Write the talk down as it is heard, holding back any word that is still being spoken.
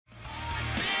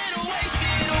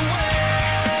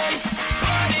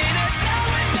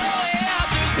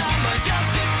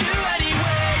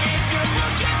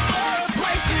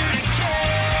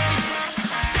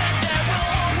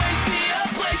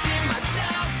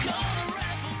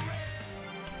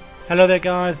Hello there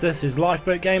guys, this is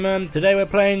Lifeboat Gamer. Today we're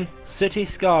playing City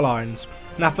Skylines.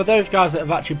 Now for those guys that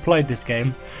have actually played this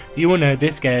game, you will know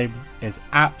this game is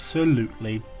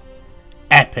absolutely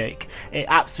epic. It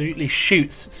absolutely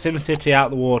shoots SimCity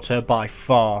out the water by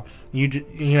far. You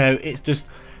know,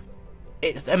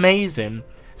 it's amazing.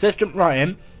 So let's jump right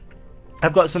in.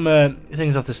 I've got some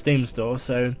things off the Steam store,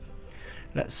 so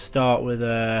let's start with we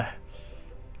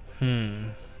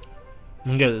can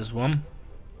go with this one.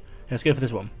 Let's go for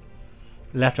this one.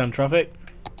 Left-hand traffic.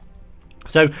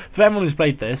 So for everyone who's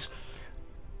played this,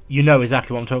 you know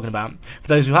exactly what I'm talking about. For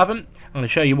those who haven't, I'm going to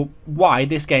show you why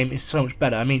this game is so much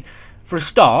better. I mean, for a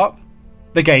start,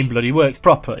 the game bloody works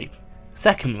properly.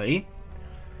 Secondly,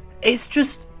 it's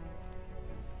just...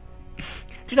 Do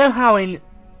you know how in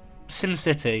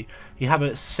SimCity you have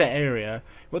a set area?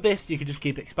 Well, this you could just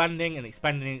keep expanding and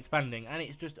expanding and expanding, and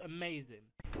it's just amazing.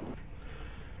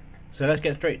 So let's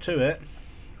get straight to it.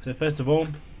 So first of all,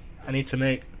 I need to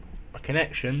make a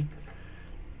connection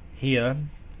here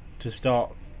to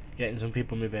start getting some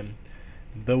people moving.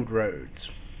 Build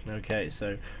roads. Okay,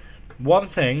 so one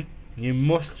thing you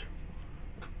must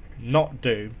not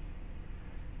do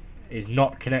is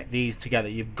not connect these together.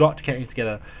 You've got to connect these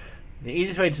together. The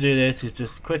easiest way to do this is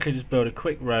just quickly build a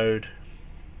quick road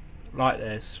like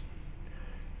this,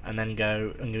 and then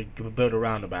go and build a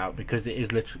roundabout, because it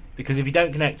is literally, because if you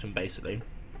don't connect them, basically,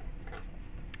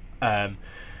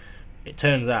 it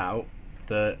turns out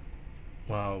that,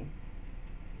 well,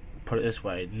 put it this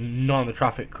way, none of the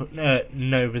traffic,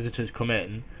 no visitors come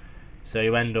in, so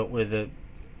you end up with a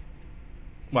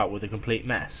complete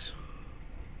mess.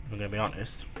 I'm going to be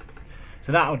honest.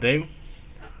 So that'll do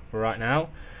for right now.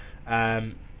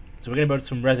 So we're going to build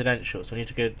some residential, so we need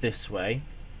to go this way.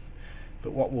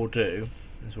 But what we'll do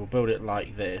is we'll build it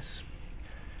like this,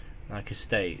 like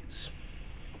estates.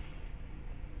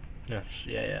 Yes,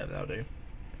 yeah, that'll do.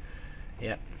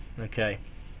 Yep, okay.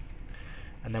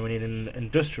 And then we need an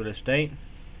industrial estate.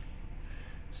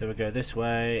 So we'll go this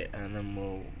way, and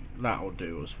then that'll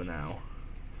do us for now,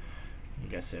 I'm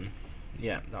guessing.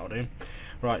 Yeah, that'll do.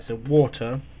 Right, so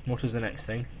water's the next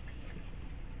thing.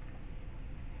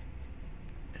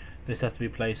 This has to be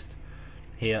placed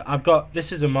here.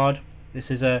 This is a mod.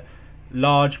 This is a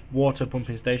large water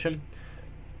pumping station.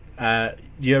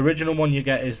 The original one you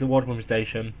get is the water pumping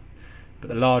station, but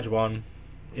the large one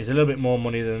is a little bit more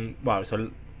money than, well, it's a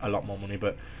lot more money,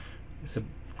 but it's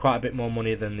quite a bit more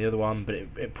money than the other one, but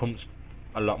it pumps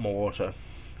a lot more water.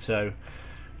 So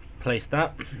place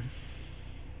that.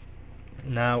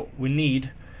 Now we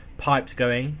need pipes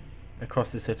going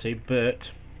across the city,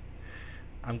 but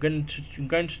I'm going to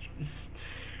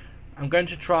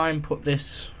try and put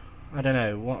this, I don't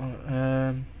know what,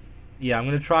 yeah, I'm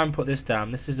going to try and put this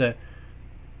down. This is a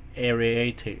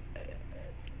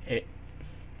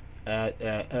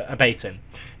basin,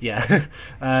 yeah.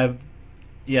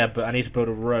 Yeah, but I need to build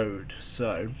a road,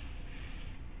 so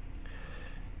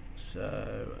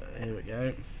here we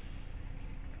go.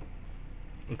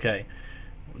 Okay,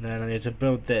 then I need to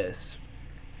build this.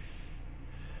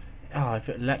 Oh, if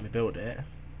it let me build it.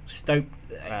 Slope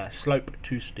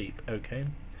too steep. Okay,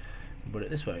 put it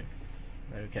this way.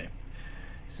 Okay,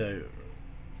 so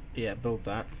yeah, build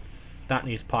that. That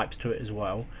needs pipes to it as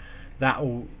well. That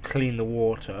will clean the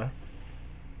water,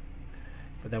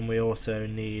 but then we also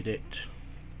need it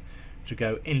to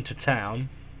go into town.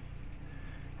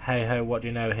 Hey ho, what do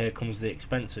you know? Here comes the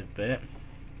expensive bit.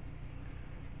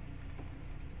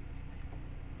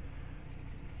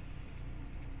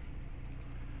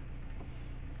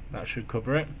 That should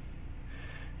cover it.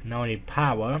 Now I need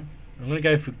power. I'm going to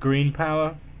go for green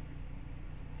power,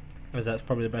 as that's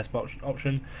probably the best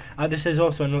option. This is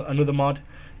also another mod.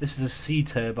 This is a sea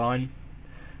turbine,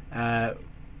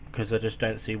 because I just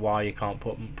don't see why you can't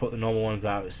put the normal ones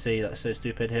out at sea. That's so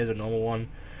stupid. Here's a normal one.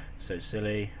 So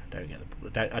silly.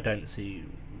 I don't see.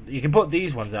 You can put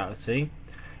these ones out at sea,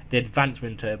 the advanced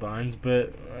wind turbines,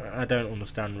 but I don't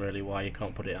understand really why you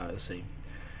can't put it out at sea.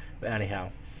 But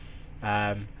anyhow,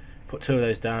 put two of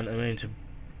those down, and we need to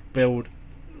build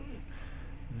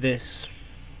this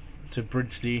to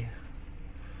bridge the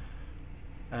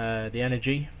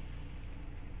energy.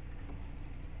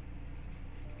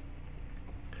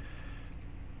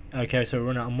 Okay, so we're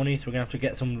running out of money, so we're going to have to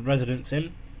get some residents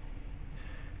in.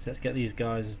 So let's get these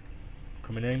guys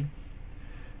coming in.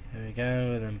 There we go,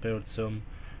 and then build some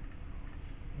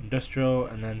industrial,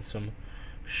 and then some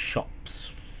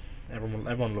shops.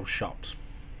 Everyone loves shops.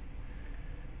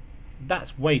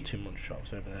 That's way too much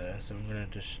shops over there, so I'm going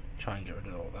to just try and get rid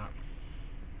of all that.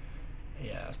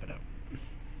 Yeah, that's better.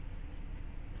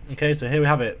 Okay, so here we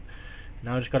have it.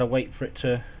 Now I just got to wait for it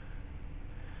to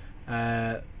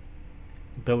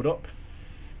build up.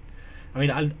 I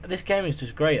mean, this game is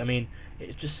just great. I mean,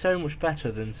 it's just so much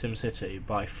better than SimCity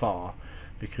by far,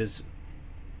 because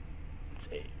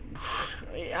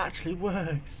it actually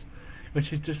works,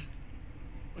 which is just,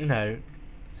 you know,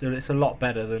 so it's a lot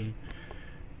better than,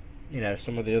 you know,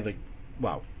 some of the other,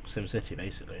 well, SimCity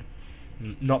basically.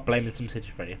 Not blaming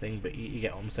SimCity for anything, but you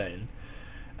get what I'm saying.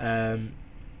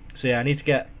 So yeah, I need to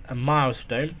get a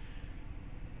milestone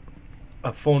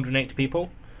of 480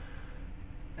 people,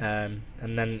 and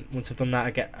then once I've done that, I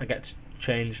get to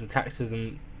change the taxes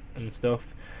and stuff.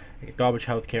 I get garbage,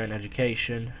 healthcare, and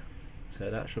education, so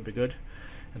that should be good.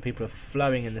 And people are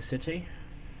flowing in the city,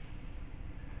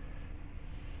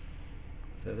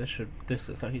 so this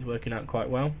looks like it's working out quite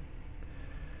well.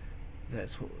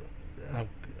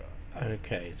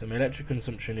 Okay, so my electric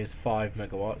consumption is 5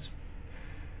 megawatts,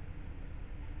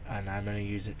 and I'm only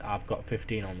using. I've got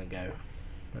 15 on the go.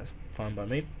 That's fine by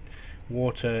me.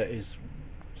 Water is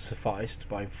sufficed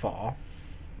by far,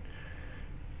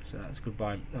 so that's good.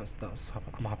 I'm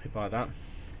happy by that.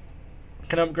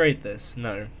 Can I upgrade this?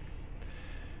 No.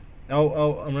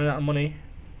 Oh, I'm running out of money.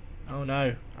 Oh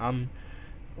no, I'm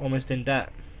almost in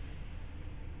debt.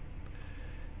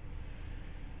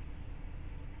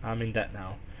 I'm in debt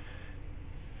now.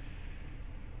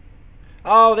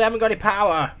 Oh, they haven't got any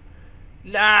power.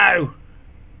 No!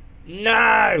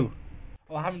 No!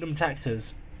 Oh, I haven't done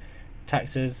taxes.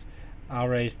 Taxes, I'll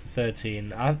raise to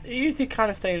 13. It usually kind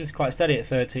of stays quite steady at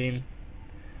 13.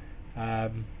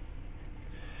 But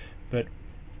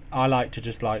I like to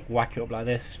just like whack it up like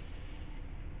this.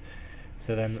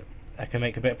 So then I can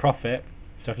make a bit of profit,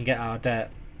 so I can get out of debt.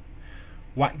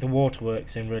 Whack the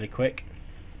waterworks in really quick.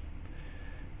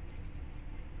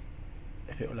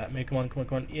 If it will let me. Come on, come on,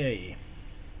 come on. Yay.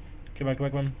 Come on, come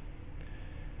on, come on.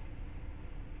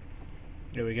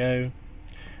 There we go.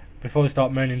 Before they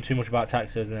start moaning too much about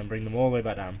taxes, and then bring them all the way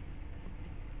back down.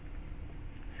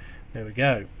 There we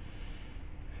go.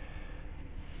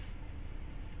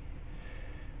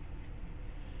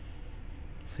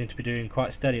 Seem to be doing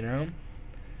quite steady now.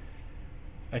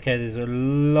 Okay, there's a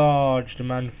large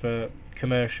demand for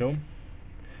commercial.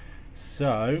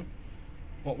 So,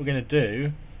 what we're going to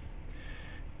do,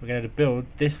 we're going to build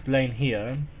this lane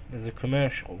here as a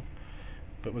commercial,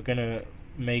 but we're going to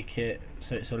make it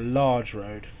so it's a large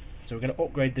road. So we're going to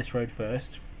upgrade this road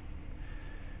first,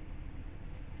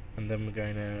 and then we're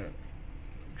going to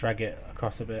drag it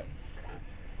across a bit,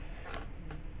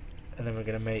 and then we're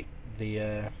going to make the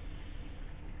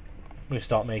we're going to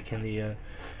start making the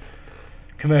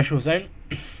commercial zone.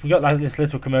 We've got like this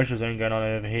little commercial zone going on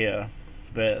over here,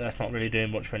 but that's not really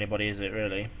doing much for anybody, is it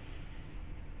really?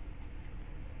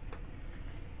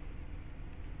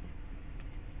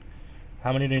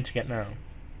 How many do we need to get now?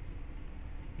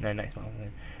 No, next month.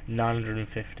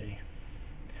 950.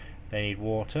 They need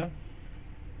water.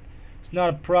 It's not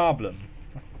a problem.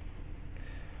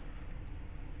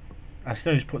 I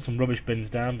still just put some rubbish bins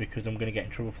down because I'm going to get in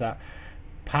trouble for that.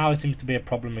 Power seems to be a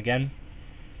problem again.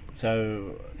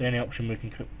 So the only option we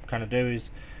can kind of do is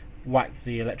whack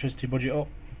the electricity budget up.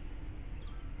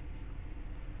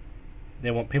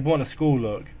 People want a school.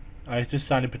 Look, I just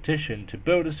signed a petition to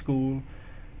build a school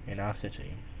in our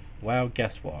city. Well,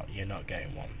 guess what? You're not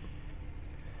getting one.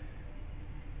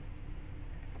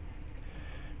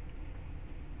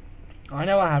 I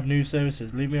know I have new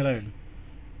services. Leave me alone.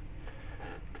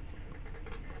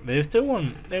 They still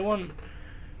want. They want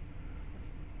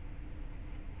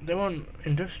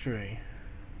industry.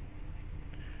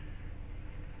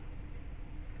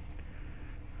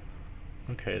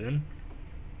 Okay then.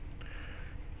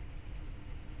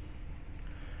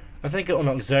 I think it'll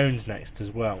unlock zones next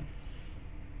as well,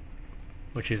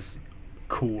 which is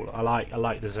cool. I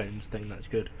like the zones thing. That's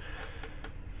good.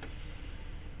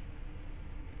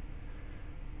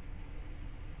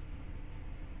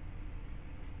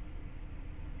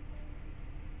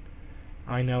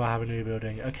 I know I have a new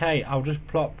building. Okay, I'll just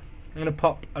plop. I'm gonna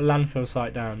pop a landfill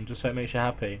site down just so it makes you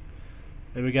happy.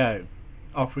 There we go.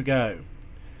 Off we go.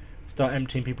 Start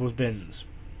emptying people's bins.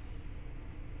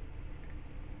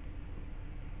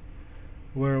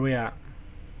 Where are we at?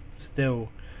 Still.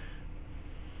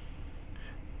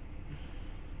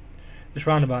 This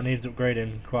roundabout needs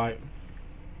upgrading quite.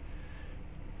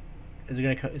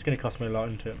 It's gonna cost me a lot,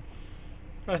 isn't it?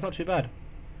 Oh, it's not too bad.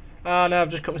 Oh no, I've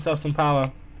just cut myself some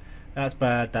power. That's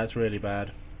bad. That's really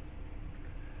bad.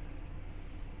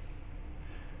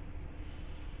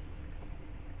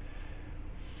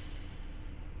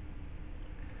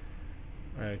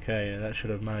 Okay, that should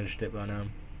have managed it by now.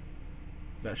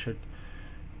 That should.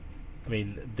 I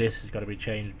mean, this has got to be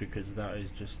changed because that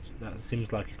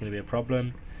seems like it's going to be a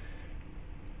problem.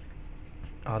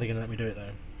 Are they going to let me do it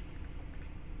though?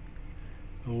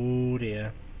 Oh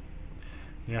dear.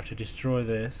 You have to destroy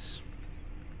this.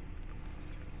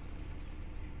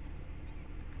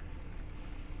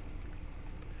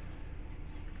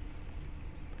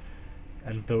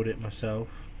 And build it myself.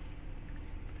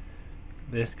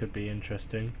 This could be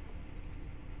interesting.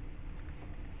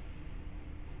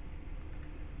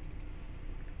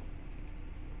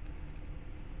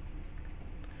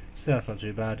 So that's not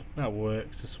too bad. That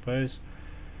works, I suppose.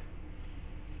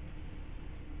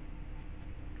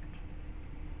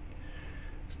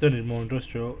 Still need more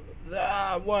industrial.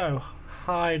 Ah, whoa!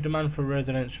 High demand for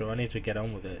residential. I need to get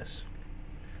on with this.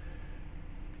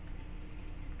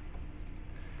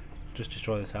 Just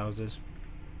destroy these houses.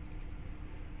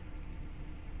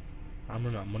 I'm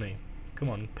running out of money. Come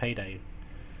on, payday.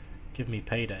 Give me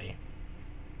payday.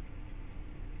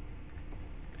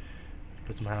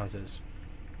 Put some houses.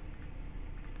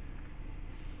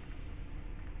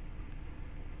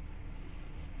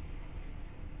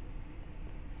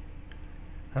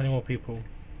 How many more people?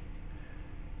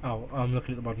 Oh, I'm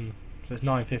looking at the bottom. So it's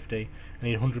 950. I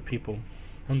need 100 people.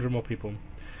 100 more people.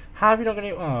 How have you not got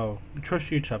any? Oh, I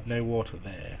trust you to have no water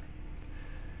there.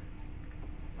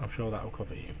 I'm sure that will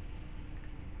cover you.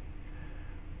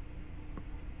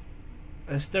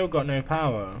 I've still got no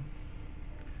power.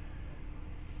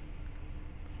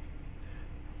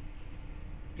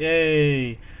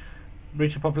 Yay!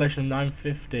 Reach a population of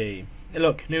 950. Hey,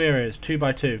 look, new areas,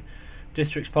 2x2.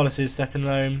 Districts, policies, second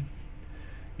loan.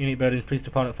 Unique buildings, police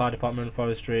department, fire department,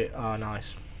 forestry. Ah,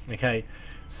 nice. Okay,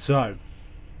 so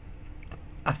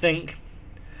I think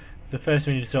the first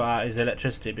thing we need to sort out is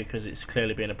electricity, because it's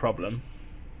clearly been a problem.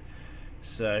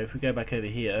 So if we go back over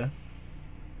here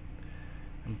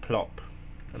and plop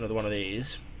another one of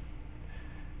these,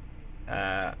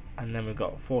 and then we've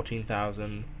got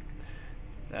 14,000.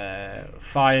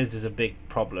 Fires is a big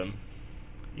problem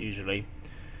usually,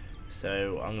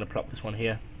 so I'm going to plop this one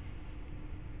here.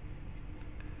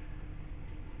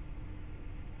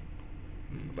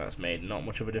 That's made not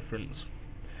much of a difference.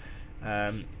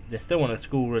 They still want a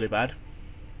school really bad.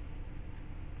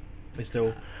 There's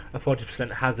still a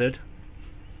 40% hazard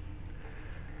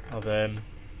of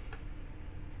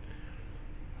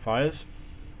fires.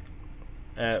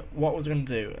 What was I going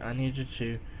to do? I needed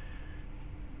to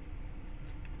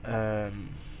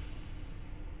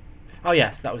oh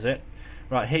yes, that was it.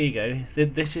 Right, here you go.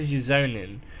 This is your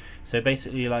zoning. So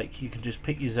basically, like, you can just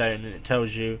pick your zone and it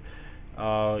tells you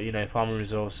you know, farming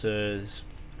resources,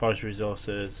 forestry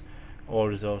resources, oil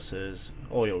resources,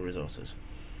 oil resources,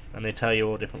 and they tell you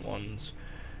all different ones,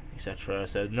 etc.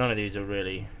 So none of these are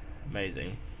really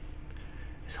amazing.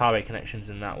 It's highway connections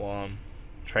in that one,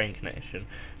 train connection.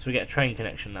 So we get a train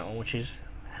connection in that one, which is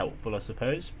helpful, I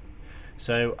suppose.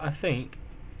 So I think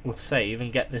we'll save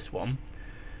and get this one,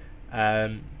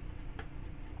 and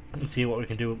see what we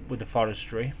can do with the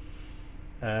forestry,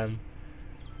 and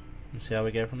see how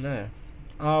we go from there.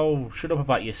 Oh, shut up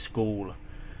about your school.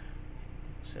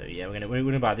 So yeah, we're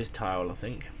gonna buy this tile. I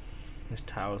think this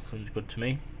tile seems good to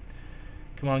me.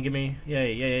 Come on, give me,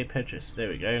 yay, purchase. There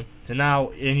we go. So now,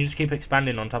 and you just keep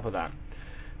expanding on top of that.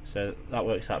 So that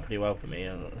works out pretty well for me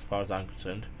as far as I'm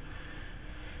concerned.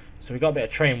 So we got a bit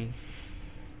of train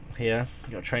here.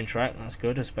 We got a train track. That's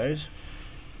good, I suppose.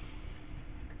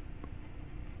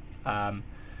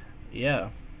 Yeah.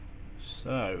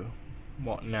 So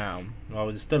what now? Well,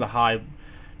 there's still a high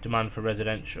demand for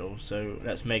residential, so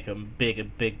let's make a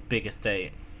big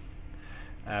estate.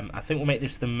 I think we'll make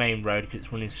this the main road because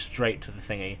it's running straight to the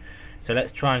thingy. So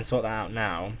let's try and sort that out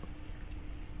now.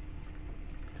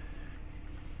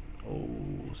 Oh,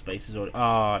 space is already.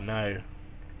 Oh no,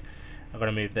 I've got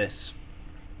to move this.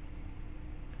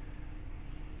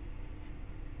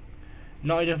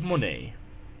 Not enough money.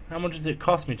 How much does it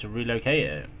cost me to relocate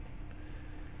it?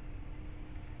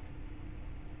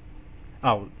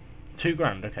 Oh,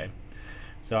 £2,000. Okay,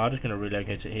 so I'm just going to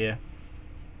relocate it here.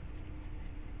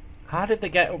 How did they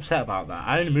get upset about that?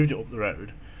 I only moved it up the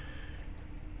road.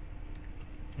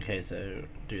 Okay, so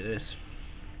do this.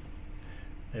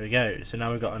 There we go. So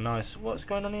now we've got a nice. What's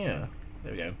going on here?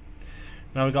 There we go.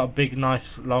 Now we've got a big,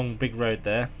 nice, long, big road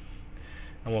there,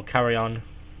 and we'll carry on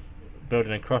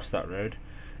building across that road.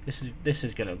 This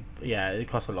is gonna, yeah, it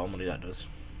costs a lot of money, that does.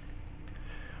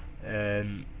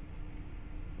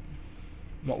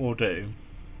 What we'll do,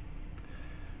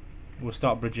 we'll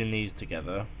start bridging these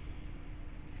together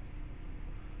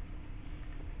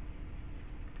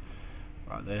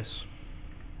like this.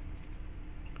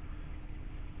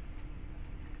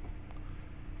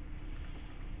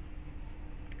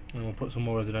 And we'll put some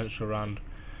more residential around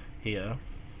here.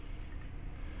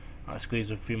 I'll squeeze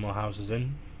a few more houses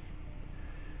in.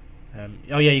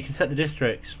 Oh yeah, you can set the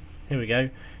districts. Here we go.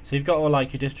 So you've got all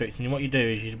like your districts, and what you do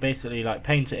is you basically like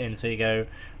paint it in. So you go,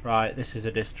 right, this is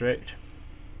a district,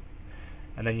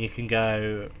 and then you can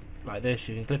go like this.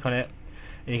 You can click on it,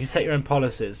 and you can set your own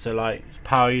policies. So like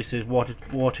power usage,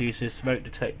 water usage, smoke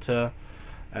detector,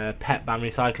 pet ban,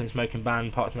 recycling, smoking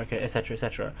ban, part smoker, etc.,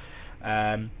 etc.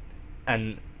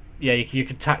 And yeah, you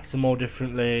can tax them all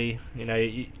differently. You know,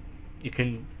 you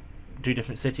can do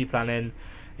different city planning,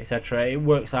 etc. It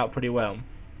works out pretty well.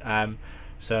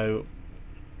 So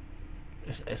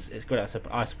it's good, I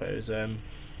suppose. I'm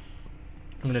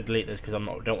going to delete this because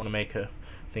don't want to make a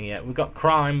thing yet. We've got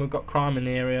crime in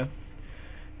the area.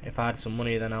 If I had some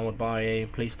money, then I would buy a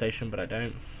police station, but I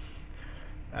don't.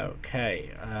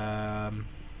 Okay.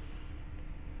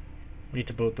 We need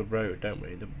to build the road, don't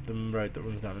we? The road that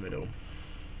runs down the middle.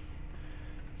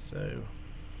 So,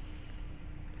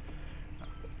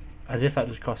 as if that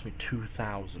just cost me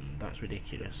 2,000. That's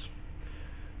ridiculous.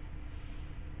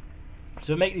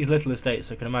 So make these little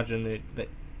estates. I can imagine they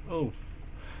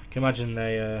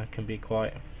can be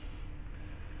quite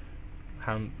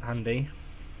handy.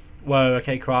 Whoa.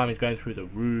 Okay, crime is going through the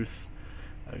roof.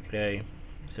 Okay,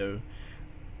 so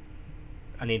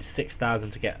I need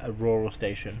 6,000 to get a rural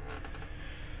station.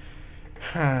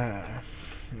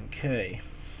 Okay.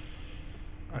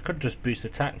 I could just boost the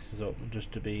taxes up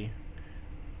just to be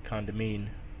kind of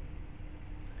mean.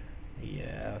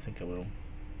 Yeah, I think I will.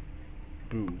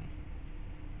 Boom.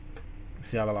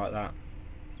 See how I like that.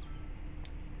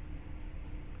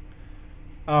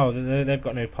 Oh, they've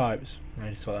got no pipes.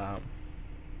 I just saw that out.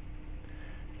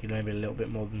 You can only be a little bit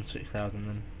more than 6,000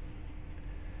 then.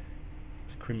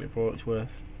 Let's cream it for what it's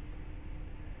worth.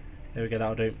 There we go,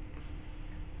 that'll do.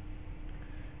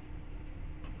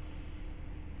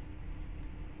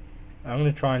 I'm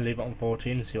going to try and leave it on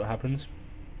 14 and see what happens.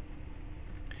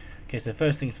 Okay, so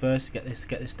first things first, get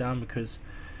this down, because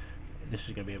this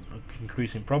is going to be an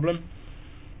increasing problem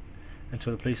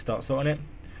until the police start sorting it.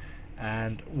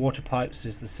 And water pipes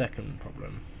is the second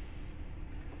problem.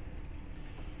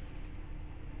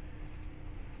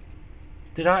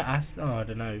 Did I ask? Oh, I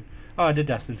don't know. Oh, I did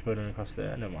ask them to build one across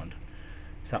there. Never mind.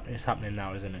 It's happening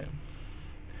now, isn't it?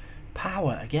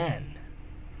 Power again.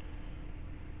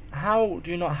 How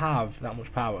do you not have that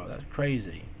much power? That's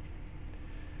crazy.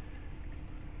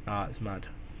 Ah, it's mad.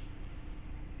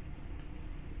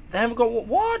 They haven't got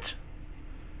what?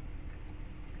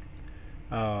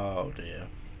 Oh dear.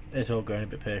 It's all going a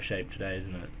bit pear-shaped today,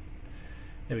 isn't it?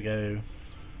 Here we go.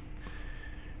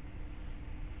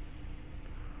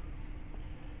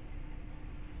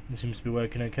 This seems to be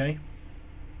working okay.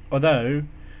 Although,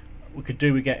 we could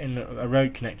do with getting a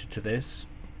road connected to this.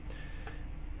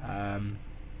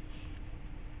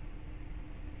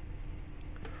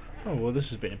 Oh, well, this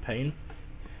has been a pain.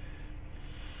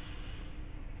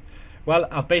 Well,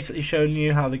 I've basically shown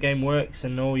you how the game works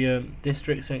and all your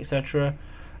districts and etc.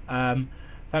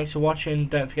 Thanks for watching.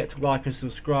 Don't forget to like and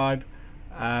subscribe.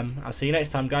 I'll see you next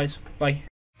time, guys. Bye.